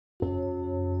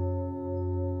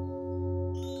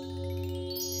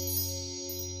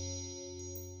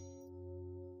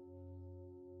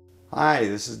Hi,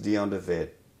 this is Deon de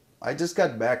Wet. I just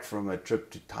got back from a trip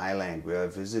to Thailand where I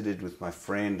visited with my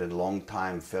friend and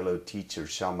longtime fellow teacher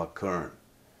Shama Kern.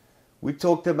 We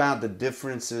talked about the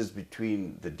differences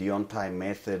between the deonThai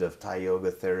method of Thai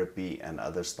yoga therapy and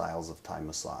other styles of Thai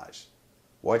massage.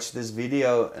 Watch this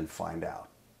video and find out.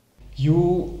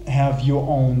 You have your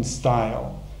own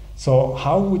style. So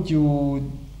how would you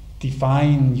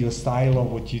define your style or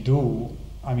what you do?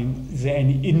 I mean, is there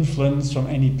any influence from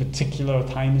any particular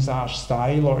Thai massage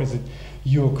style, or is it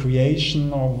your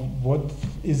creation, or what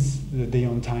is the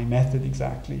deonThai method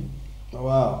exactly?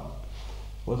 Wow.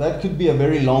 Well, that could be a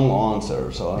very long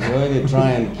answer, so I'm going to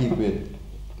try and keep it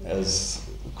as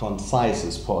concise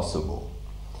as possible.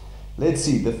 Let's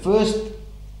see, the first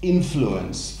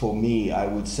influence for me, I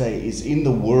would say, is in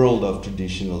the world of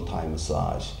traditional Thai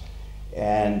massage.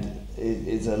 And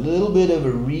it's a little bit of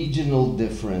a regional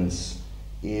difference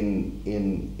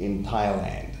in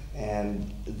Thailand.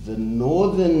 And the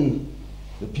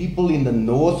people in the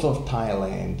north of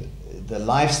Thailand, the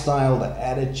lifestyle, the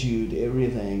attitude,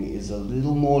 everything is a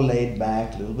little more laid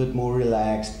back, a little bit more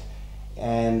relaxed,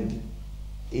 and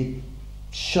it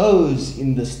shows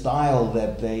in the style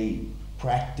that they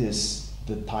practice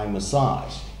the Thai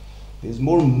massage. There's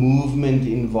more movement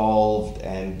involved,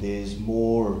 and there's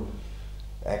more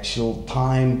actual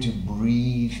time to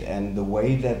breathe, and the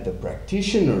way that the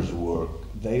practitioners work,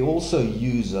 they also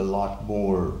use a lot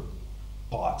more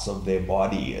parts of their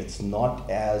body. It's not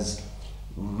as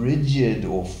rigid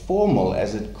or formal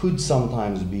as it could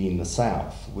sometimes be in the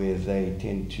south, where they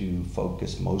tend to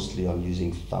focus mostly on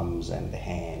using thumbs and the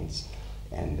hands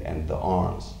and the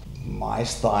arms. My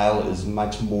style is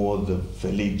much more the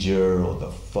villager or the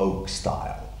folk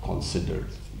style considered,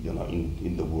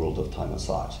 in the world of Thai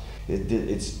massage.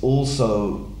 It's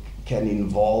also can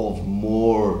involve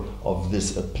more of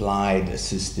this applied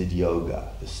assisted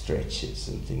yoga, the stretches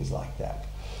and things like that.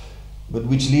 But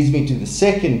which leads me to the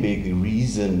second big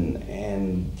reason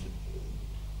and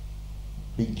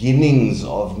beginnings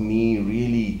of me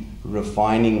really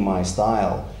refining my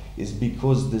style is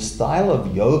because the style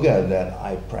of yoga that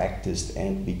I practiced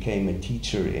and became a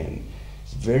teacher in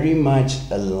is very much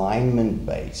alignment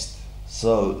based.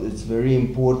 So it's very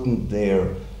important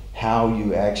there how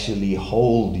you actually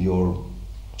hold your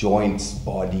joints,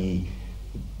 body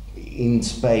in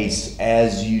space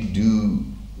as you do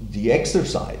the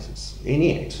exercises,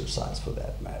 any exercise for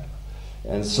that matter.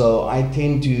 And so I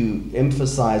tend to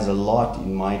emphasize a lot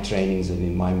in my trainings and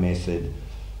in my method,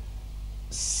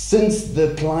 since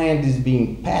the client is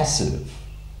being passive,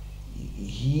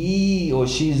 he or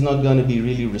she is not going to be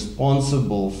really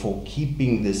responsible for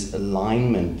keeping this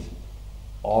alignment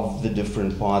of the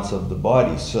different parts of the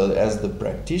body. So as the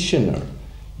practitioner,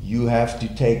 you have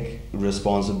to take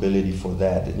responsibility for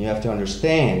that, and you have to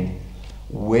understand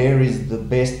where is the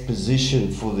best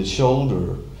position for the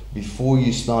shoulder before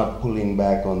you start pulling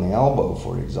back on the elbow,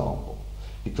 for example,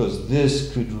 because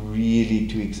this could really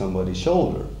tweak somebody's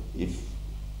shoulder if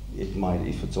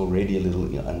it's already a little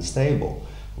unstable.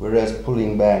 Whereas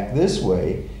pulling back this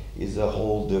way is a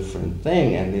whole different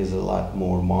thing, and there's a lot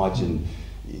more margin.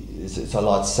 It's a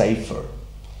lot safer.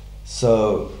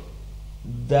 So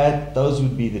those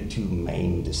would be the two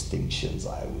main distinctions,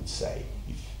 I would say.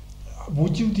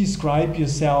 Would you describe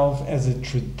yourself as a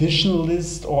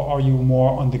traditionalist, or are you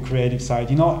more on the creative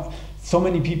side? So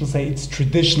many people say it's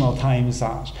traditional Thai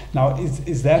massage. Now,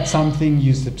 is that something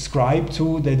you subscribe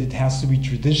to, that it has to be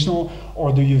traditional,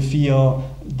 or do you feel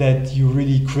that you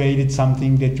really created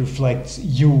something that reflects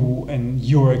you and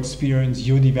your experience,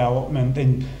 your development?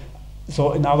 And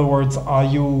so, in other words, are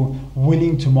you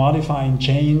willing to modify and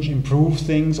change, improve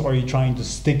things, or are you trying to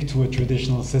stick to a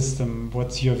traditional system?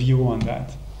 What's your view on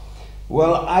that?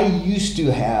 Well, I used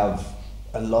to have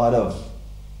a lot of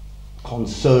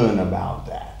concern about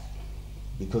that,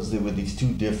 because there were these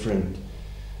two different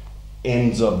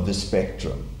ends of the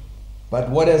spectrum. But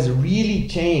what has really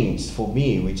changed for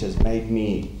me, which has made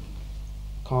me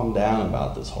calm down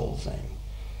about this whole thing,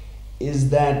 is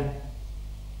that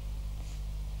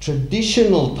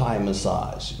traditional Thai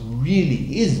massage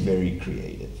really is very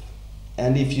creative.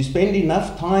 And if you spend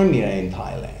enough time here in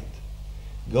Thailand,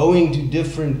 going to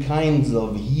different kinds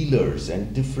of healers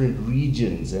and different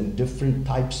regions and different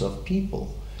types of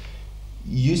people,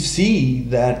 you see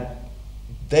that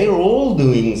they're all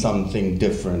doing something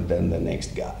different than the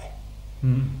next guy.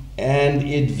 And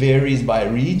it varies by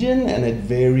region, and it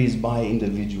varies by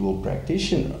individual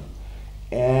practitioner.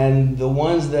 And the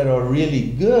ones that are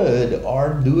really good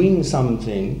are doing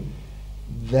something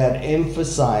that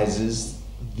emphasizes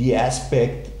the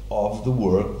aspect of the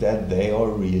work that they are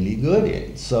really good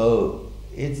in. So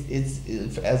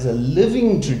it's as a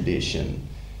living tradition,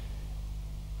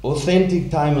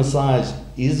 Authentic Thai massage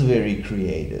is very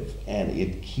creative, and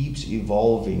it keeps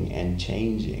evolving and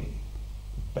changing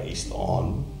based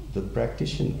on the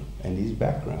practitioner and his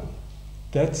background.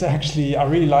 That's actually, I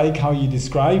really like how you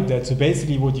describe that. So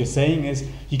basically what you're saying is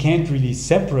you can't really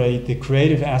separate the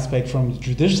creative aspect from the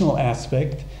traditional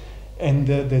aspect, and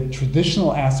the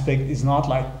traditional aspect is not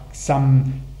like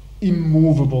some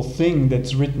immovable thing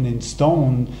that's written in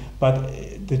stone, but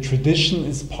the tradition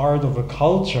is part of a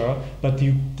culture, but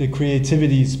the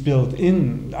creativity is built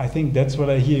in. I think that's what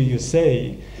I hear you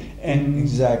say. And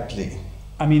exactly.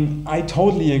 I mean, I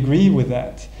totally agree with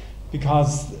that,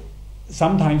 because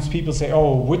sometimes people say,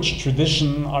 oh, which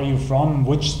tradition are you from?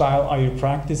 Which style are you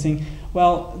practicing?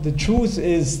 Well, the truth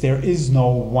is there is no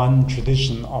one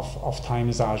tradition of Thai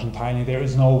massage in Thailand. There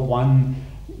is no one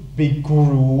big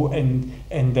guru, and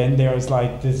then there's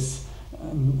like this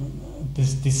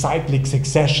disciplic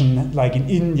succession, like in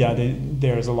India.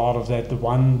 There's a lot of that. The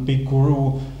one big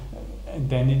guru, and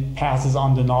then it passes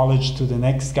on the knowledge to the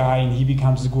next guy, and he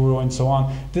becomes the guru, and so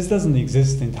on. This doesn't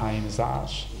exist in Thai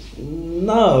massage.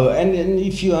 No, and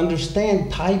if you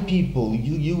understand Thai people,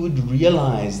 you would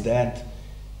realize that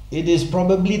it is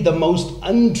probably the most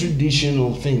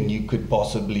untraditional thing you could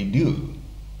possibly do,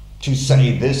 to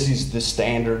say this is the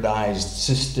standardized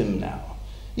system now.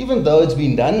 Even though it's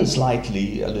been done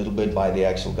slightly a little bit by the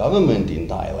actual government in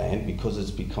Thailand, because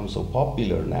it's become so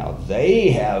popular now, they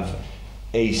have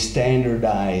a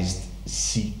standardized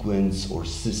sequence or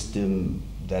system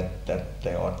that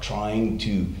they are trying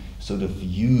to sort of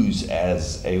use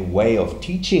as a way of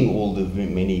teaching all the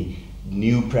many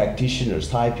new practitioners,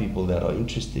 Thai people that are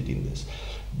interested in this.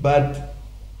 But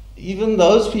even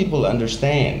those people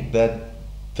understand that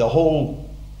the whole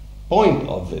point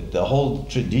of it, the whole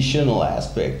traditional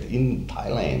aspect in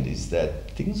Thailand, is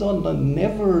that things are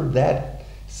never that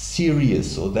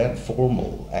serious or that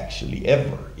formal, actually,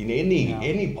 ever, in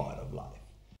any part of life.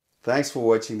 Thanks for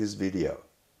watching this video.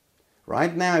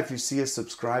 Right now, if you see a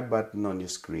subscribe button on your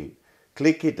screen,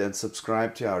 click it and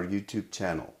subscribe to our YouTube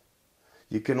channel.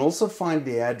 You can also find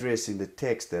the address in the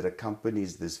text that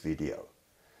accompanies this video.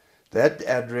 That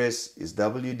address is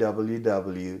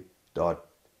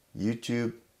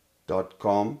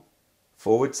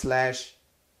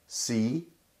www.youtube.com/C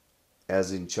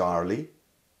as in Charlie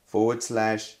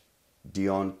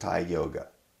 /deonThai Yoga.